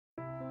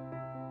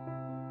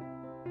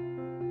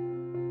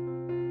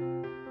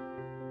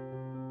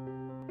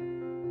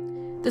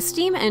The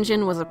steam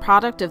engine was a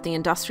product of the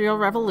Industrial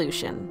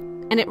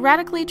Revolution, and it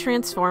radically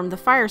transformed the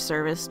fire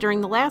service during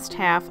the last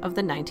half of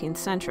the 19th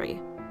century.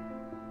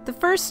 The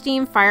first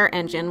steam fire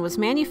engine was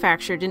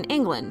manufactured in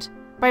England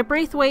by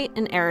Braithwaite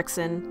and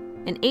Ericsson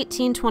in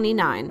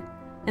 1829,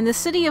 and the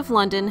City of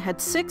London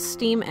had 6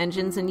 steam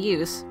engines in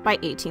use by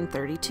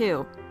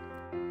 1832.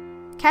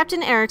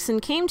 Captain Ericsson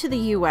came to the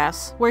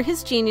U.S., where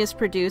his genius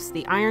produced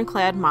the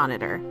ironclad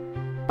Monitor.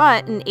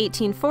 But in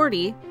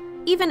 1840,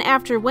 even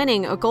after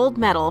winning a gold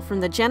medal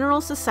from the General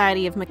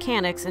Society of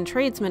Mechanics and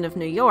Tradesmen of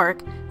New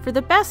York for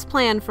the best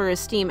plan for a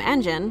steam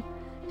engine,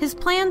 his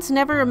plans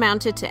never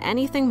amounted to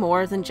anything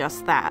more than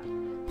just that,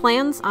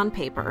 plans on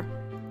paper.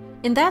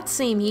 In that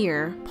same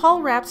year,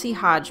 Paul Rapsey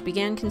Hodge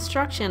began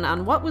construction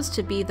on what was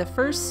to be the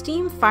first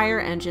steam fire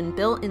engine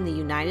built in the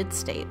United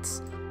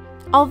States.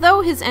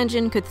 Although his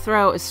engine could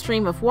throw a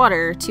stream of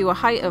water to a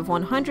height of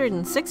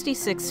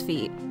 166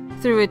 feet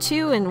through a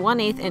 2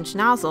 1/8 inch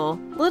nozzle,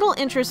 little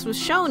interest was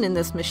shown in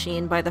this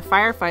machine by the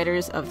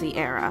firefighters of the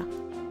era.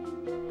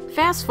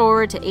 Fast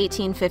forward to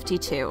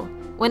 1852,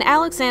 when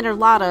Alexander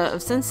Latta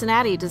of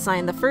Cincinnati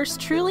designed the first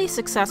truly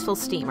successful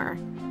steamer.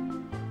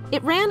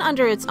 It ran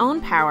under its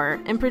own power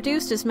and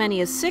produced as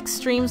many as 6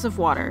 streams of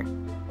water.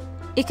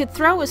 It could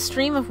throw a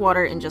stream of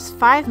water in just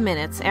 5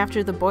 minutes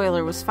after the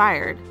boiler was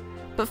fired,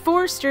 but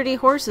 4 sturdy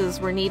horses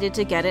were needed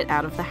to get it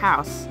out of the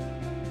house.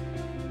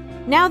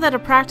 Now that a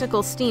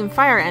practical steam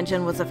fire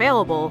engine was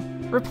available,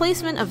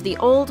 replacement of the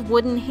old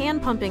wooden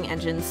hand-pumping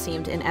engines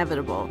seemed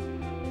inevitable.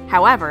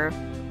 However,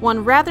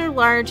 one rather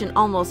large and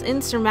almost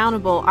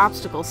insurmountable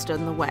obstacle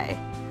stood in the way: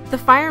 the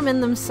firemen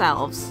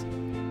themselves.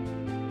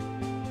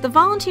 The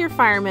volunteer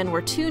firemen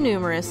were too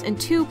numerous and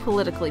too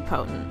politically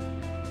potent.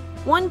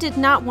 One did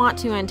not want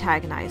to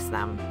antagonize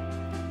them.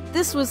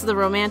 This was the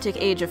romantic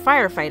age of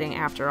firefighting,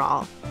 after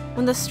all,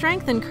 when the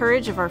strength and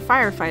courage of our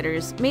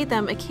firefighters made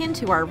them akin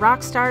to our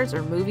rock stars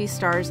or movie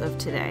stars of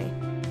today.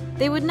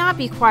 They would not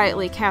be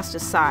quietly cast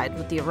aside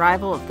with the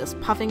arrival of this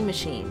puffing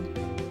machine.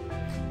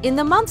 In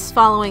the months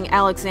following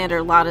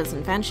Alexander Latta's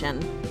invention,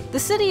 the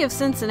city of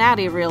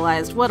Cincinnati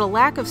realized what a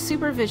lack of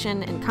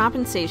supervision and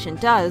compensation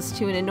does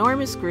to an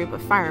enormous group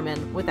of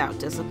firemen without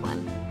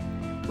discipline.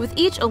 With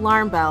each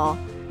alarm bell,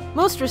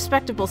 most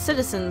respectable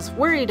citizens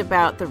worried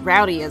about the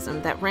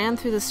rowdyism that ran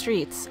through the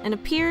streets and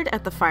appeared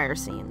at the fire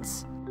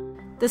scenes.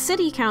 The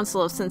City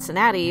Council of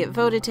Cincinnati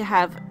voted to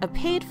have a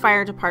paid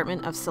fire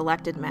department of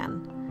selected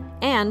men,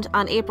 and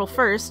on April 1,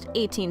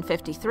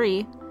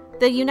 1853,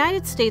 the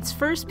United States'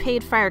 first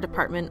paid fire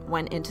department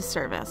went into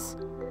service.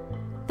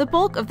 The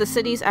bulk of the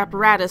city's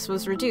apparatus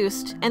was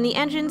reduced, and the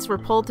engines were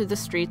pulled through the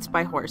streets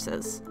by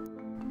horses.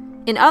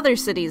 In other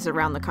cities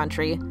around the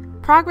country,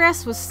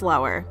 progress was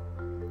slower.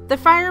 The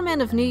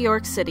firemen of New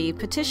York City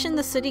petitioned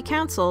the City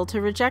Council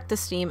to reject the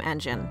steam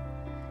engine.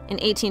 In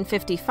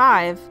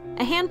 1855,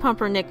 a hand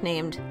pumper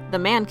nicknamed the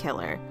Man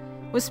Killer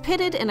was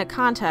pitted in a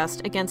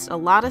contest against a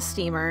Latta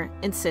steamer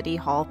in City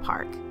Hall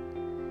Park.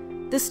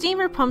 The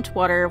steamer pumped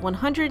water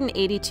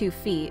 182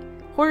 feet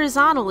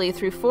horizontally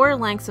through 4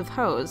 lengths of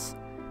hose,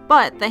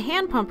 but the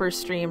hand pumper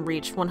stream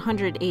reached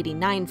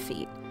 189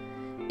 feet.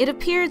 It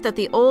appeared that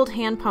the old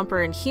hand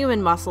pumper and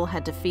human muscle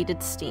had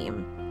defeated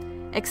steam.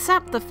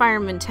 Except the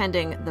fireman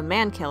tending the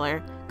Man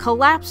Killer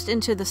collapsed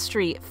into the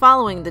street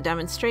following the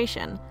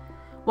demonstration,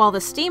 while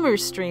the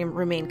steamer's stream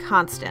remained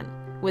constant,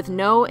 with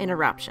no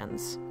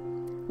interruptions.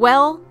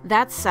 "Well,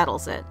 that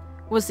settles it,"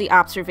 was the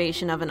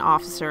observation of an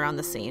officer on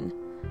the scene.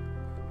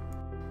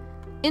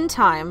 In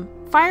time,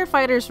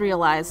 firefighters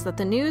realized that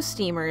the new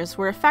steamers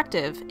were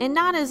effective and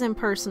not as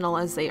impersonal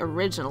as they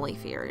originally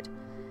feared.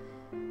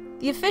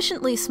 The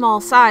efficiently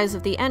small size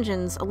of the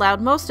engines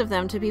allowed most of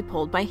them to be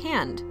pulled by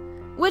hand,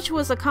 which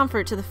was a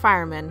comfort to the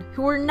firemen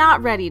who were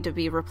not ready to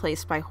be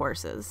replaced by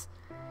horses.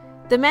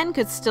 The men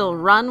could still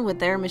run with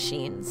their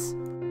machines.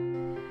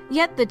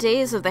 Yet the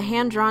days of the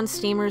hand-drawn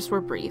steamers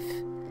were brief.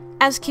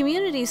 As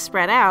communities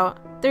spread out,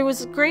 there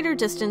was greater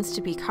distance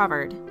to be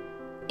covered.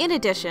 In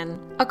addition,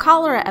 a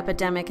cholera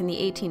epidemic in the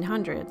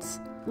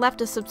 1800s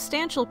left a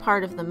substantial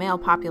part of the male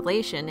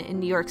population in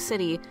New York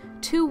City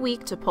too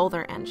weak to pull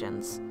their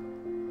engines.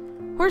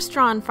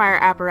 Horse-drawn fire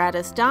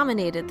apparatus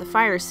dominated the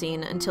fire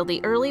scene until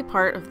the early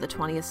part of the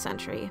 20th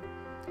century.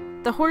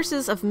 The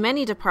horses of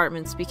many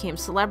departments became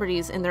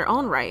celebrities in their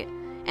own right,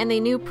 and they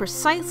knew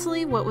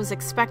precisely what was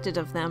expected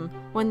of them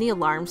when the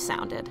alarm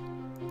sounded.